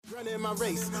Running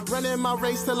my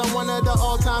race till I'm one of the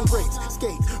all-time greats.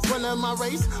 Skate, running my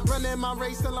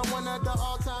race till I'm one of the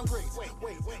all-time greats.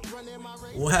 Running my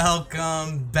race.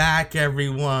 Welcome back,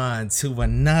 everyone, to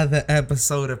another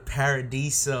episode of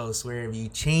Paradisos, where if you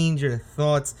change your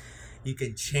thoughts, you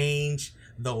can change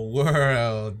the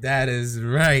world. That is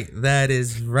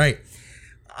right.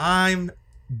 I'm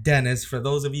Dennis, for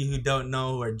those of you who don't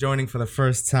know, who are joining for the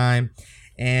first time.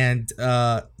 And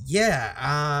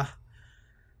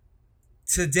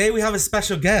today we have a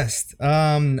special guest.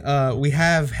 We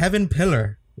have Heaven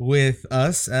Pillar with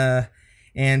us,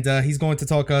 and he's going to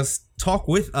talk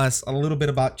with us a little bit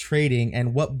about trading,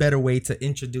 and what better way to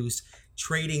introduce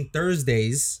Trading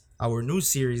Thursdays, our new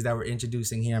series that we're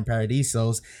introducing here in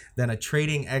Paradisos, than a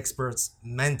trading expert's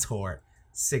mentor.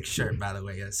 Sick shirt, by the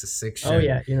way. It's a sick shirt. Oh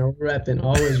yeah, repping,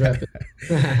 always repping.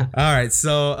 All right,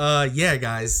 so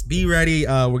guys, be ready.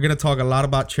 We're gonna talk a lot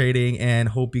about trading, and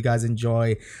hope you guys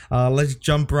enjoy. Let's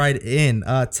jump right in.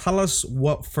 Tell us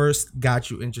what first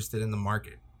got you interested in the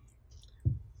market.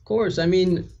 Of course, I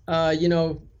mean,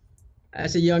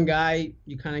 as a young guy,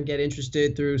 you kind of get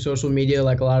interested through social media,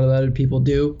 like a lot of other people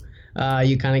do.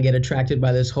 You kind of get attracted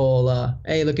by this whole,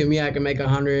 hey, look at me, I can make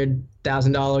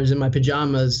 $100,000 in my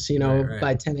pajamas, right.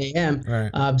 by 10 a.m.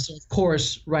 Right. So of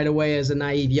course, right away as a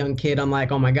naive young kid, I'm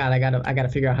like, oh my God, I gotta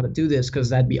figure out how to do this, because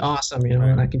that'd be awesome, Right.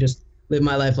 and I can just live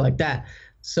my life like that.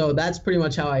 So that's pretty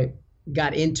much how I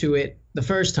got into it the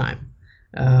first time.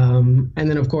 And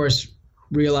then of course,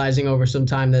 realizing over some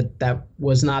time that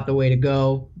was not the way to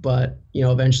go, but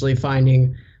eventually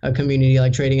finding a community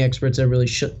like Trading Experts that really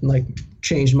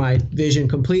changed my vision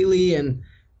completely and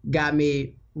got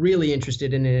me really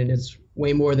interested in it. And it's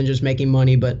way more than just making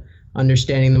money, but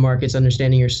understanding the markets,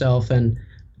 understanding yourself, and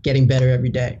getting better every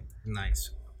day. Nice.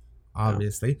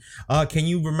 Obviously. Can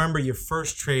you remember your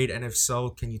first trade? And if so,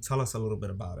 can you tell us a little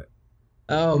bit about it?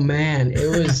 Oh man, it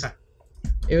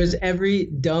was every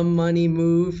dumb money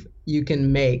move you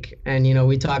can make. And,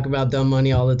 we talk about dumb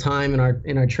money all the time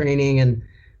in our training. And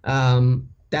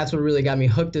that's what really got me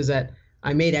hooked, is that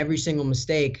I made every single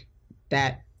mistake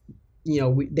that,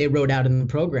 they wrote out in the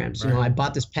programs. Right. I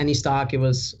bought this penny stock. It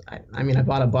was, I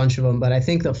bought a bunch of them, but I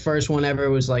think the first one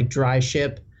ever was like Dry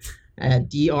Ship at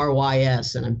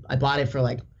DRYS. And I bought it for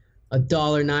like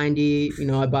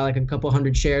 $1.90. I bought like a couple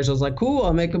hundred shares. I was like, cool,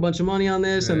 I'll make a bunch of money on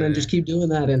this. And then just keep doing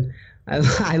that. And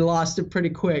I lost it pretty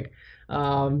quick.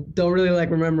 Don't really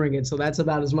like remembering it, so that's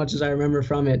about as much as I remember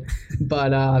from it.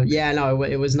 But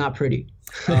it was not pretty.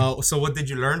 So what did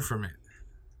you learn from it?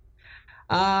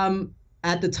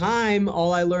 At the time,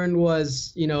 all I learned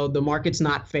was, the market's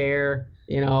not fair,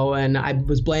 and I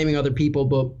was blaming other people.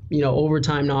 But, over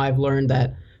time now I've learned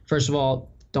that, first of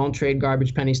all, don't trade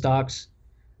garbage penny stocks.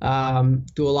 Do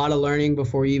a lot of learning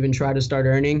before you even try to start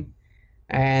earning.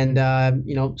 And,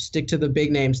 stick to the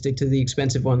big names, stick to the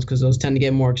expensive ones, because those tend to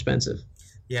get more expensive.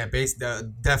 Yeah,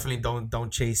 definitely don't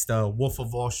chase the Wolf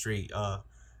of Wall Street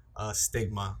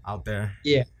stigma out there.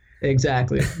 Yeah,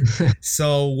 exactly.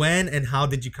 So when and how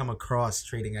did you come across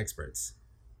Trading Experts?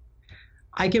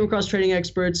 I came across Trading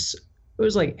Experts, it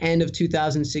was like end of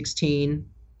 2016.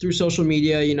 Through social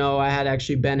media.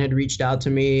 Ben had reached out to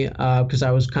me because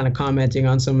I was kind of commenting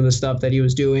on some of the stuff that he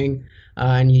was doing,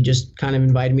 and he just kind of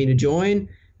invited me to join.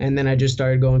 And then I just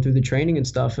started going through the training and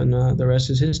stuff, and the rest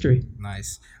is history.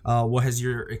 Nice. What has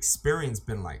your experience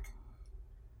been like?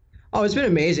 Oh, it's been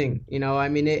amazing.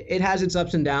 It has its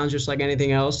ups and downs just like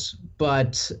anything else,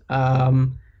 but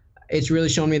it's really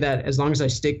shown me that as long as I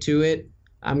stick to it,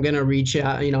 I'm going to reach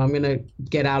out, I'm going to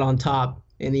get out on top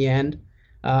in the end.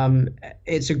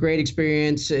 It's a great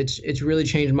experience. It's really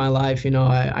changed my life.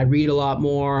 I read a lot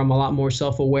more. I'm a lot more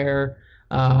self-aware.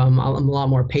 I'm a lot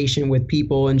more patient with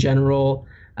people in general.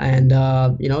 And,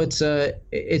 it's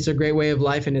a great way of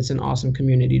life, and it's an awesome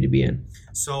community to be in.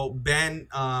 So Ben,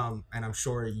 and I'm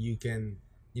sure you can,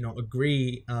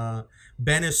 agree,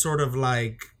 Ben is sort of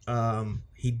like,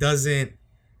 he doesn't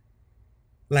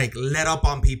like let up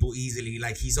on people easily.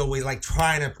 Like he's always like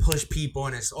trying to push people,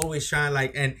 and it's always trying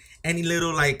and any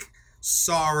little like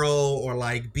sorrow or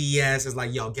like BS is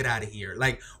like, yo, get out of here.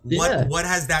 Like what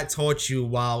has that taught you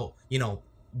while,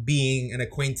 being an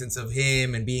acquaintance of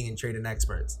him and being in Trading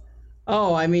Experts?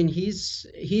 Oh,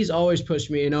 he's always pushed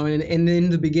me, and in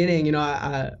the beginning,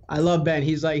 I love Ben.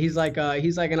 He's like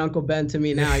an Uncle Ben to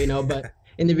me now, but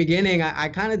in the beginning, I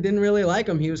kind of didn't really like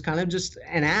him. He was kind of just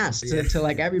an ass to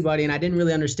like everybody, and I didn't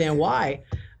really understand why.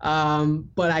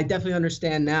 But I definitely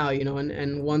understand now,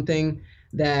 and one thing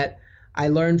that I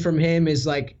learned from him is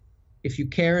like, if you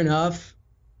care enough,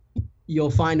 you'll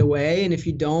find a way. And if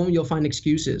you don't, you'll find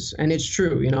excuses. And it's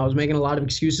true. I was making a lot of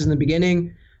excuses in the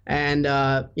beginning, And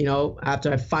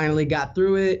after I finally got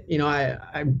through it,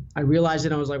 I realized it.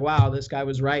 And I was like, wow, this guy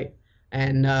was right.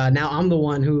 And now I'm the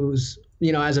one who's,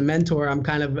 as a mentor,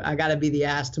 I got to be the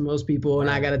ass to most people, and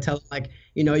I Right. got to tell them, like,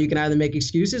 you can either make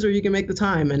excuses or you can make the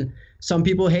time. And some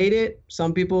people hate it,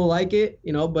 some people like it,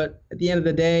 but at the end of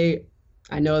the day,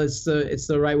 I know it's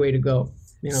the right way to go.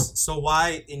 So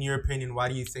why, in your opinion, why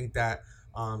do you think that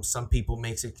some people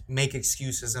make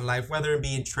excuses in life, whether it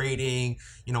be in trading,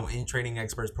 in Trading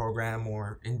Experts program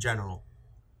or in general?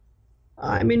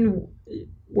 I mean,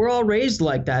 we're all raised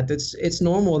like that. It's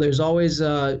normal. There's always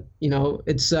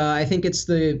it's I think it's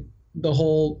the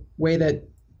whole way that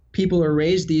people are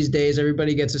raised these days.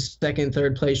 Everybody gets a second,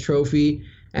 third place trophy,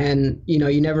 and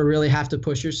you never really have to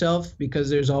push yourself because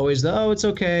there's always the, oh, it's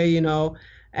okay,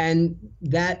 and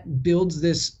that builds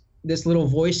this little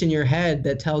voice in your head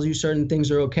that tells you certain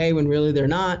things are okay when really they're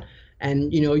not.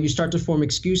 And you start to form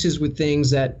excuses with things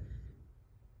that,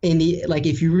 like,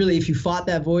 if you fought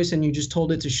that voice and you just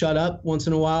told it to shut up once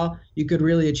in a while, you could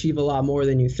really achieve a lot more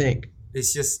than you think. It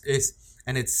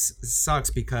sucks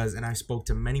because, and I spoke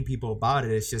to many people about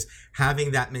it, it's just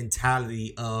having that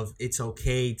mentality of it's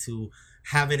okay to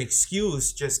have an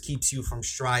excuse just keeps you from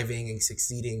striving and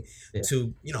succeeding Yeah.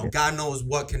 to, God knows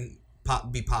what can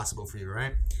be possible for you,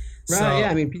 right? Right. So Yeah.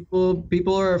 I mean,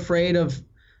 people are afraid of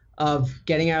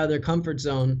getting out of their comfort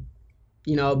zone,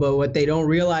 but what they don't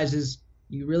realize is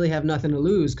you really have nothing to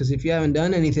lose, because if you haven't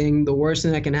done anything, the worst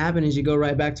thing that can happen is you go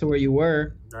right back to where you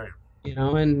were, right.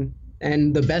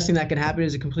 and the best thing that can happen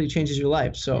is it completely changes your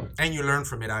life. So And you learn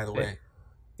from it either way.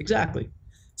 exactly.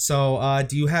 So,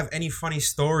 do you have any funny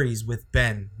stories with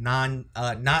Ben,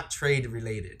 not trade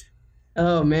related?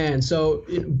 Oh man, so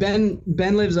Ben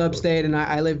lives upstate and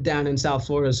I live down in South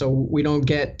Florida, so we don't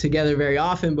get together very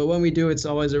often. But when we do, it's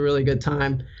always a really good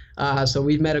time. So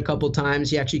we've met a couple times.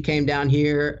 He actually came down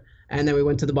here, and then we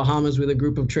went to the Bahamas with a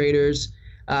group of traders.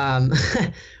 Um,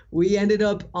 we ended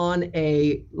up on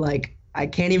I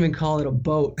can't even call it a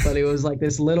boat, but it was like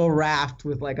this little raft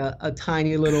with like a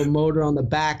tiny little motor on the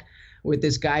back, with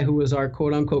this guy who was our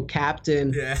quote unquote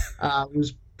captain. Yeah.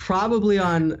 Was probably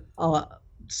on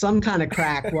some kind of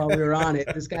crack while we were on it.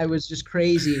 This guy was just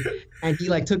crazy, and he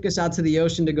like took us out to the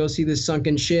ocean to go see this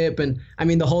sunken ship. And I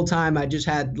mean, the whole time I just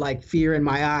had like fear in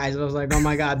my eyes. I was like, oh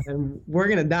my god, we're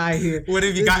gonna die here. What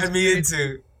have you gotten me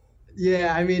into?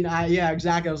 Yeah, I mean, yeah,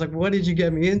 exactly. I was like, what did you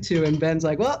get me into? And Ben's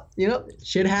like, well,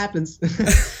 shit happens.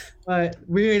 But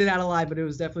we made it out alive. But it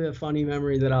was definitely a funny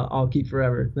memory that I'll keep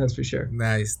forever. That's for sure.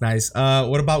 Nice.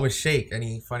 What about with Shake?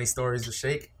 Any funny stories with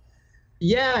Shake?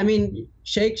 Yeah, I mean,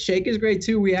 Shake is great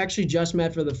too. We actually just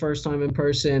met for the first time in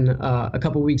person a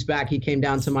couple weeks back. He came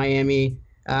down to Miami.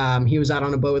 He was out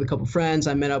on a boat with a couple friends.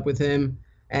 I met up with him,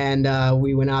 and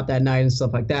we went out that night and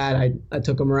stuff like that. I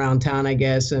took him around town, I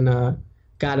guess, and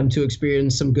got him to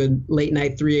experience some good late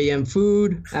night 3 a.m.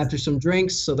 food after some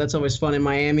drinks. So that's always fun in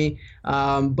Miami.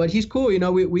 But he's cool.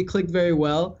 We clicked very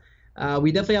well.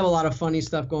 We definitely have a lot of funny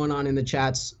stuff going on in the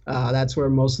chats. That's where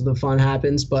most of the fun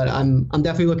happens. But I'm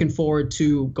definitely looking forward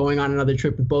to going on another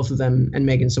trip with both of them and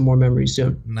making some more memories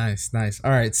soon. Nice. All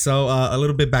right. So a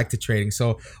little bit back to trading.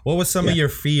 So what was some of your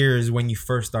fears when you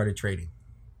first started trading?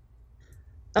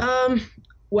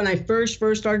 When I first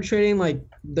started trading, like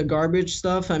the garbage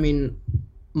stuff, I mean,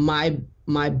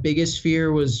 my biggest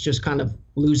fear was just kind of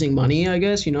losing money, I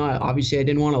guess. Obviously I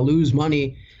didn't want to lose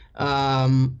money,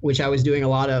 which I was doing a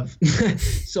lot of.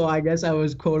 So I guess I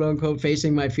was quote unquote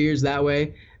facing my fears that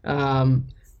way.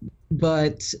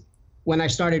 But when I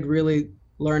started really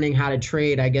learning how to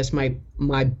trade, I guess my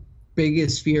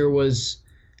biggest fear was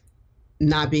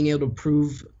not being able to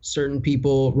prove certain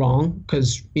people wrong,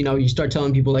 because you start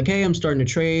telling people like, hey, I'm starting to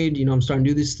trade, I'm starting to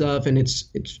do this stuff, and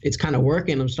it's kind of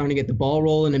working, I'm starting to get the ball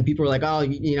rolling, and people are like, oh,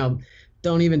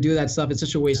 don't even do that stuff, it's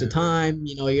such a waste of time,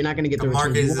 you're not going to get the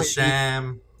market returns is a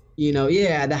sham.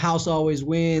 Yeah, the house always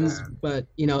wins. Yeah. But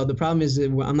the problem is that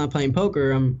I'm not playing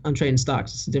poker, I'm trading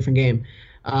stocks, it's a different game.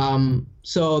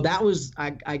 So that was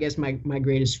I guess my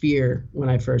greatest fear when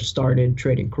I first started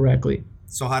trading correctly.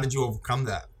 So how did you overcome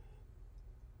that?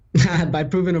 By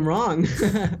proving them wrong.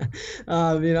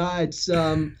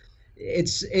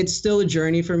 It's still a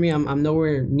journey for me. I'm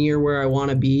nowhere near where I want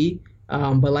to be.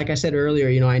 But like I said earlier,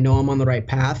 I know I'm on the right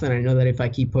path, and I know that if I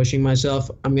keep pushing myself,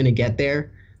 I'm going to get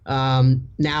there.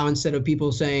 Now, instead of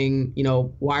people saying,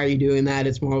 why are you doing that?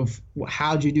 It's more of,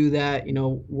 how'd you do that?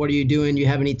 What are you doing? Do you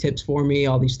have any tips for me?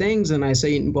 All these things. And I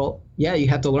say, well, yeah, you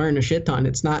have to learn a shit ton.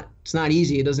 It's not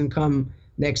easy. It doesn't come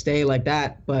next day like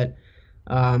that. But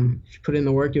if you put in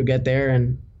the work, you'll get there,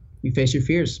 and you face your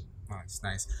fears.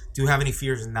 Nice. Do you have any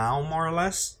fears now, more or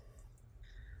less?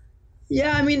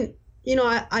 Yeah, I mean,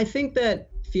 I think that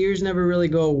fears never really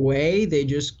go away. They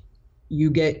just, you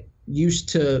get used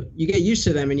to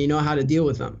them, and you know how to deal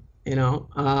with them, you know.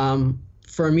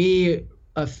 For me,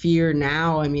 a fear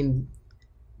now, I mean,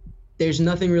 there's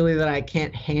nothing really that I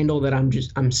can't handle that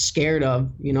I'm scared of.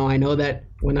 You know, I know that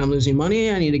when I'm losing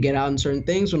money, I need to get out in certain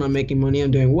things. When I'm making money,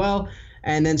 I'm doing well.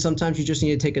 And then sometimes you just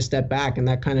need to take a step back, and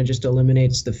that kind of just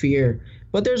eliminates the fear.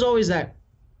 But there's always that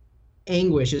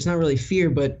anguish. It's not really fear,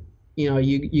 but you know,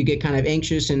 you get kind of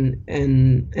anxious and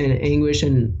anguish,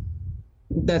 and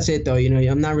that's it though. You know,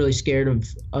 I'm not really scared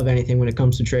of anything when it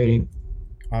comes to trading.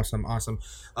 Awesome, awesome.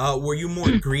 Were you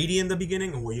more greedy in the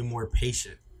beginning, or were you more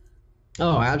patient?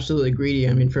 Oh, absolutely greedy.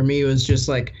 I mean, for me, it was just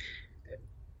like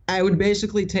I would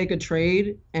basically take a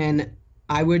trade and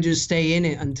I would just stay in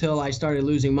it until I started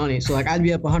losing money. So like I'd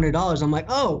be up $100. I'm like,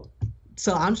 oh,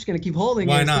 so I'm just gonna keep holding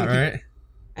it. Why not, right?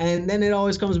 And then it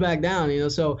always comes back down, you know.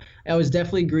 So I was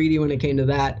definitely greedy when it came to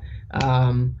that,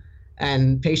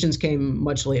 and patience came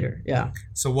much later. Yeah.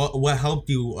 So what helped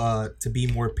you to be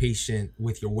more patient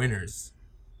with your winners?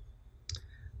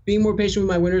 Being more patient with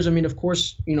my winners. I mean, of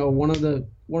course, you know, one of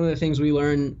the things we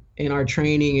learn in our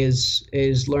training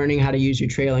is learning how to use your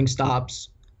trailing stops.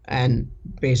 And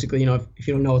basically, you know, if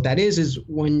you don't know what that is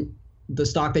when the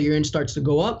stock that you're in starts to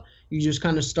go up, you just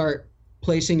kind of start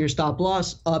placing your stop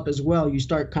loss up as well. You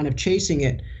start kind of chasing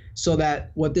it, so that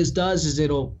what this does is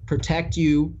it'll protect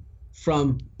you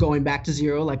from going back to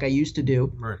zero like I used to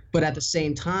do. Right. But at the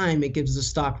same time, it gives the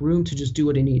stock room to just do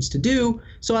what it needs to do.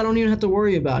 So I don't even have to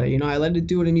worry about it. You know, I let it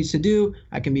do what it needs to do.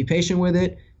 I can be patient with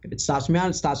it. If it stops me out,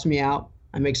 it stops me out.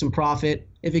 I make some profit.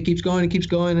 If it keeps going, it keeps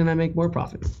going, and I make more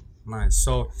profit. Nice.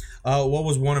 So what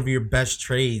was one of your best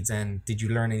trades, and did you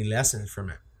learn any lessons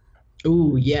from it?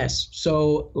 Ooh, yes.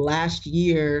 So last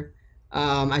year,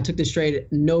 I took this trade,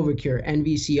 Novacure,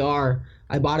 NVCR.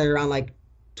 I bought it around like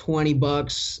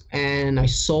 $20 and I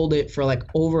sold it for like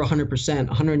over 100%,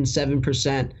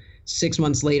 107%, 6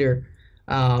 months later.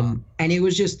 And it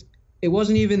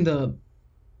wasn't even the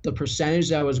percentage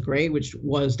that was great, which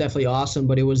was definitely awesome,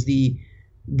 but it was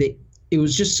it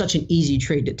was just such an easy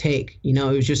trade to take. You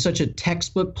know, it was just such a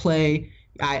textbook play.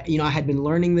 I had been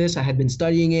learning this, I had been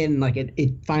studying it, and like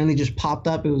it finally just popped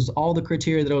up. It was all the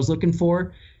criteria that I was looking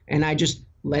for, and I just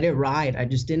let it ride. I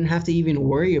just didn't have to even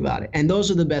worry about it. And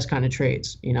those are the best kind of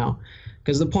trades, you know,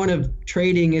 because the point of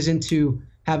trading isn't to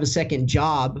have a second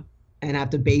job and have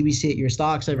to babysit your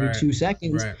stocks every 2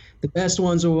 seconds. Right. The best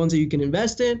ones are ones that you can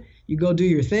invest in. You go do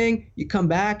your thing, you come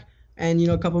back, and you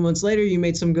know, a couple months later, you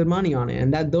made some good money on it.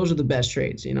 And those are the best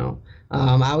trades, you know.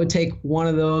 I would take one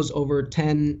of those over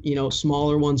 10, you know,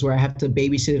 smaller ones where I have to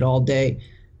babysit it all day,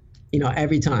 you know,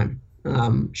 every time.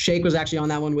 Shake was actually on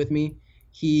that one with me.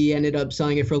 He ended up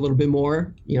selling it for a little bit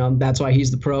more. You know, that's why he's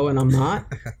the pro and I'm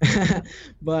not.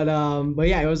 But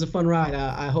yeah, it was a fun ride.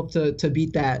 I hope to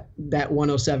beat that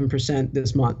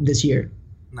 107% this year.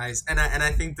 Nice. And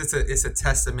I think it's a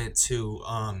testament to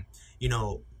you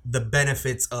know, the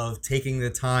benefits of taking the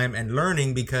time and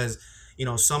learning, because you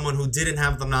know, someone who didn't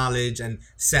have the knowledge and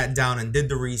sat down and did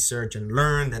the research and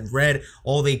learned and read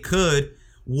all they could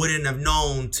wouldn't have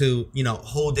known to, you know,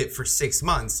 hold it for 6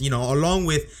 months. You know, along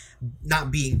with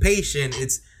not being patient,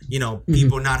 it's, you know,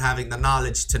 people not having the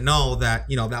knowledge to know that,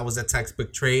 you know, that was a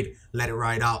textbook trade. Let it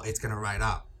ride out. It's gonna ride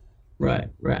out. Right.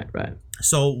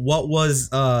 So what was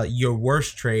your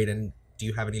worst trade, and do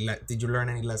you have any did you learn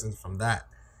any lessons from that?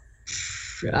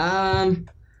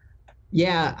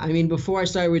 Yeah, I mean, before I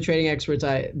started with Trading Experts,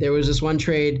 there was this one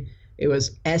trade. It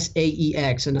was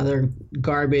SAEX, another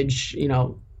garbage, you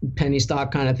know, penny stock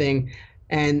kind of thing.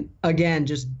 And again,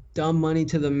 just dumb money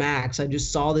to the max. I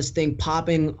just saw this thing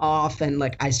popping off, and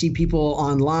like I see people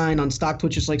online on Stock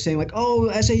Twitch just like saying like, oh,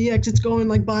 SAEX, it's going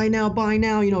like buy now.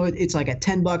 You know, it's like at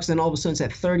 $10, then all of a sudden it's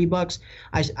at $30.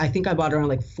 I think I bought around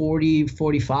like 40,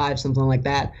 45, something like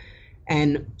that.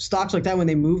 And stocks like that, when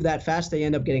they move that fast, they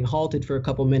end up getting halted for a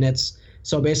couple minutes.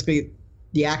 So basically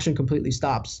the action completely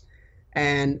stops.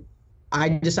 And I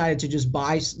decided to just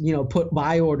buy, you know, put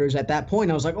buy orders at that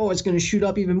point. I was like, oh, it's going to shoot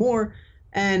up even more.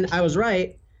 And I was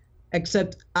right,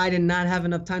 except I did not have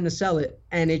enough time to sell it.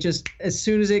 And it just, as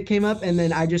soon as it came up, and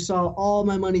then I just saw all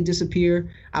my money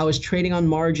disappear. I was trading on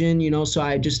margin, you know, so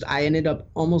I ended up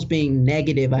almost being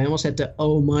negative. I almost had to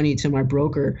owe money to my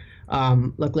broker.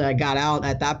 Luckily I got out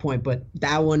at that point, but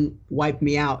that one wiped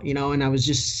me out, you know, and I was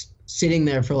just sitting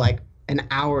there for like an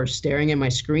hour staring at my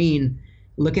screen,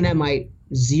 looking at my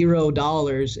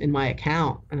 $0 in my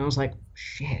account. And I was like,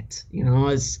 shit, you know,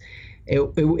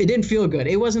 it didn't feel good.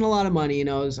 It wasn't a lot of money, you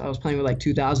know. I was playing with like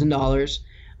 $2,000,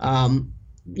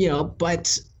 you know,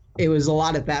 but it was a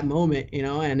lot at that moment, you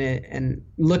know. And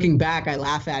looking back, I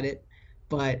laugh at it,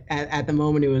 but at the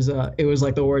moment it was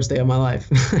like the worst day of my life.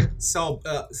 So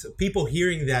people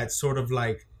hearing that sort of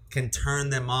like can turn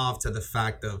them off to the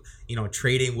fact of,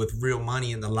 trading with real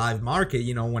money in the live market.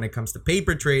 When it comes to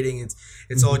paper trading,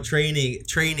 it's all training.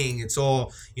 It's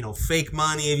all, fake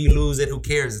money. If you lose it, who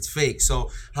cares? It's fake.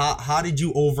 So how did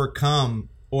you overcome,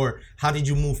 or how did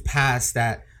you move past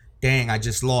that? Dang, I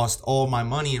just lost all my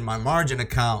money in my margin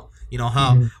account.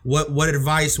 What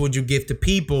advice would you give to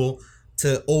people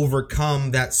to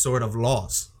overcome that sort of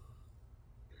loss?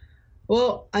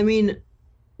 Well, I mean,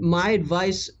 my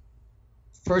advice,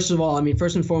 first of all,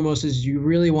 first and foremost, is you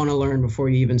really want to learn before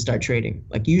you even start trading.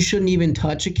 Like, you shouldn't even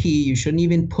touch a key. You shouldn't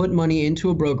even put money into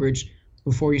a brokerage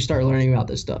before you start learning about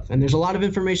this stuff. And there's a lot of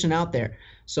information out there.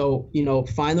 So,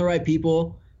 find the right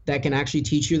people that can actually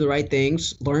teach you the right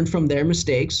things, learn from their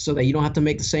mistakes so that you don't have to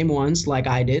make the same ones like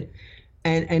I did,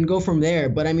 and go from there.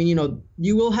 But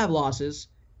you will have losses,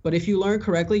 but if you learn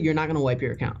correctly, you're not going to wipe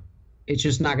your account. It's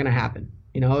just not going to happen.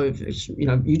 If it's,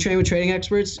 you train with trading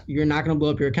experts, you're not going to blow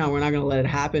up your account. We're not going to let it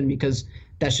happen because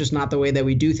that's just not the way that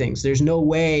we do things. There's no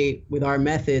way with our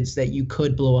methods that you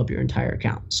could blow up your entire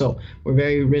account. So we're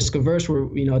very risk averse.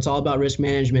 It's all about risk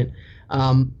management.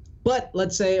 But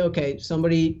let's say, okay,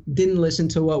 somebody didn't listen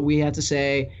to what we had to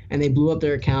say and they blew up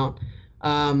their account.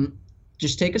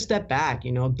 Just take a step back.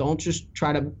 Don't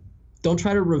try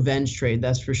to revenge trade.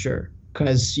 That's for sure.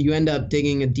 Because you end up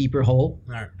digging a deeper hole,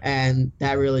 right, and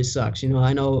that really sucks.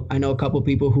 I know a couple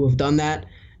people who have done that,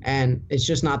 and it's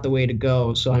just not the way to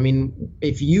go. So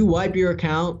if you wipe your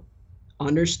account,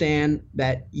 understand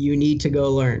that you need to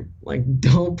go learn. Like,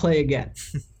 don't play again.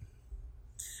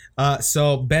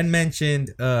 So Ben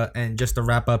mentioned, and just to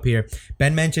wrap up here,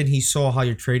 Ben mentioned he saw how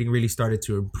your trading really started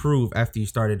to improve after you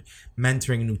started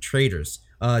mentoring new traders.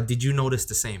 Did you notice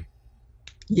the same?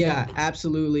 Yeah,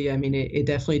 absolutely. It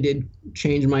definitely did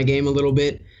change my game a little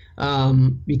bit,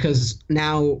 because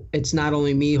now it's not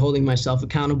only me holding myself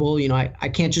accountable. I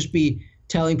can't just be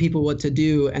telling people what to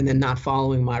do and then not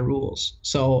following my rules.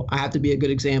 So I have to be a good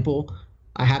example.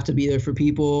 I have to be there for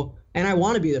people, and I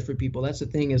want to be there for people. That's the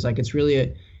thing, is like,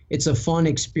 it's a fun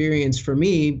experience for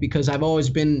me because I've always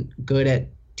been good at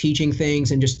teaching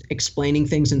things and just explaining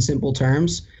things in simple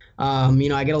terms.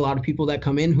 I get a lot of people that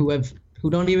come in who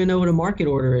don't even know what a market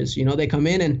order is. They come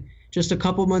in and just a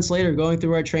couple months later going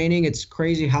through our training, it's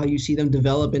crazy how you see them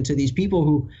develop into these people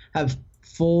who have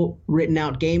full written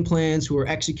out game plans, who are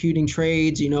executing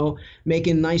trades,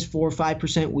 making nice 4 or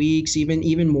 5% weeks,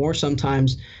 even more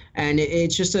sometimes. And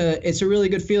it's a really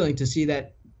good feeling to see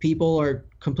that people are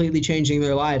completely changing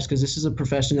their lives, because this is a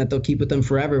profession that they'll keep with them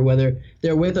forever, whether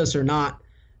they're with us or not.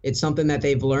 It's something that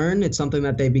they've learned. It's something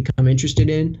that they've become interested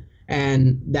in.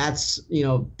 And that's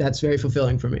very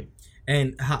fulfilling for me.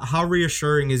 And how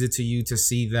reassuring is it to you to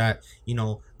see that,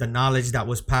 the knowledge that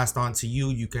was passed on to you,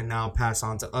 you can now pass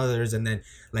on to others. And then,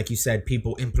 like you said,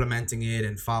 people implementing it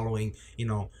and following,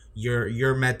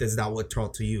 your methods that were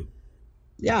taught to you.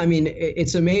 Yeah,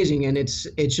 it's amazing. And it's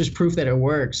just proof that it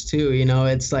works too.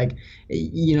 It's like,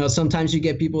 sometimes you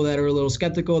get people that are a little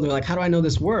skeptical. They're like, how do I know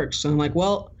this works? And I'm like,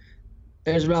 well,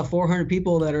 there's about 400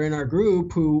 people that are in our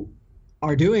group who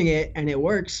are doing it and it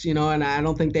works, and I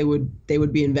don't think they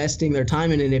would be investing their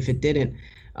time in it if it didn't.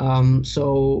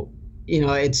 So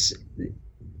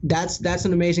that's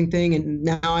an amazing thing. And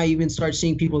now I even start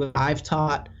seeing people that I've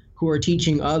taught who are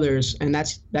teaching others, and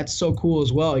that's so cool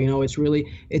as well.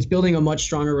 It's building a much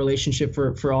stronger relationship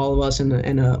for all of us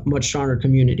and a much stronger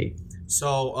community.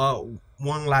 So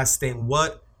one last thing,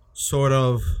 what sort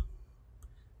of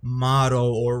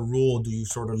motto or rule do you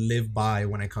sort of live by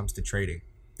when it comes to trading,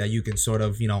 that you can sort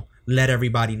of, let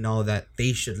everybody know that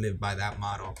they should live by that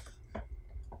motto?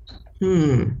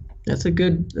 That's a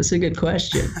good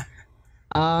question.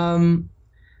 I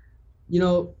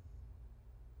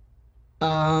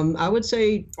would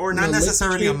say, or not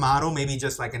necessarily a motto, maybe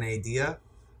just like an idea.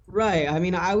 Right.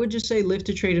 I would just say live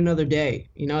to trade another day,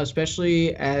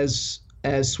 especially as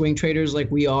swing traders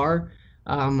like we are.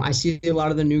 I see a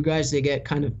lot of the new guys, they get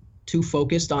kind of too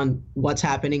focused on what's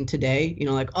happening today,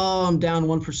 like, oh, I'm down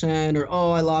 1%, or,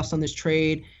 oh, I lost on this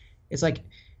trade. It's like,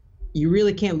 you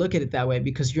really can't look at it that way,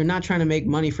 because you're not trying to make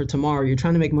money for tomorrow. You're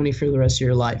trying to make money for the rest of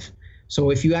your life. So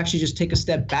if you actually just take a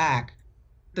step back,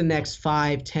 the next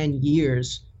 5-10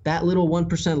 years, that little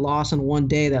 1% loss on one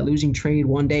day, that losing trade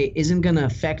one day, isn't going to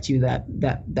affect you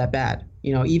that bad.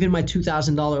 Even my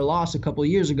 $2,000 loss a couple of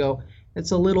years ago,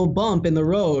 it's a little bump in the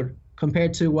road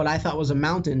compared to what I thought was a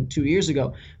mountain 2 years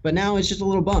ago. But now it's just a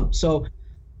little bump. So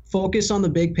focus on the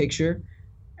big picture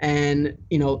and,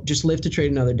 just live to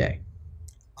trade another day.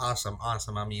 Awesome,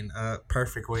 awesome. I mean,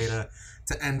 perfect way to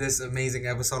end this amazing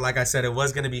episode. Like I said, it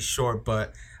was gonna be short,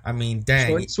 but I mean, dang,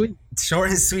 Short and sweet. short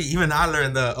and sweet. Even I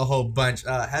learned a whole bunch.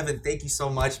 Heaven, thank you so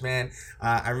much, man.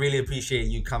 I really appreciate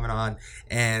you coming on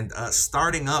and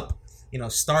starting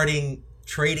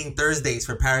trading Thursdays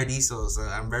for Paradisos.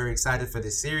 I'm very excited for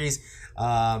this series.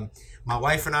 My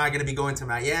wife and I are gonna be going to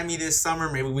Miami this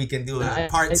summer. Maybe we can do a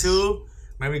part two.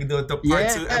 Maybe we can do a part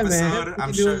two episode. Man. We I'm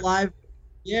can do sure. a live.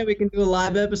 Yeah, we can do a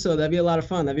live episode. That'd be a lot of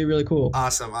fun. That'd be really cool.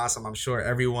 Awesome, awesome. I'm sure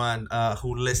everyone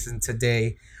who listened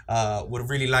today would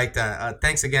really like that.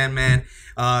 Thanks again, man.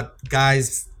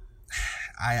 Guys,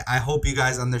 I hope you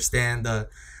guys understand the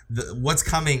what's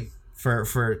coming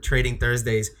for Trading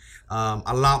Thursdays.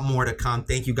 A lot more to come.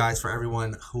 Thank you guys for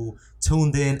everyone who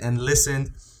tuned in and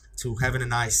listened to Heaven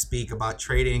and I speak about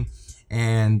trading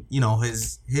and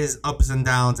his ups and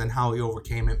downs and how he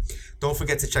overcame it. Don't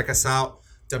forget to check us out,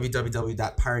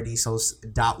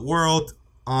 www.paradisos.world,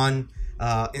 on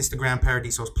Instagram,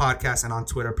 Paradisos Podcast, and on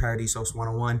Twitter,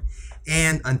 Paradisos101.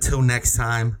 And until next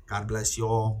time, God bless you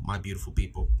all, my beautiful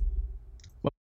people.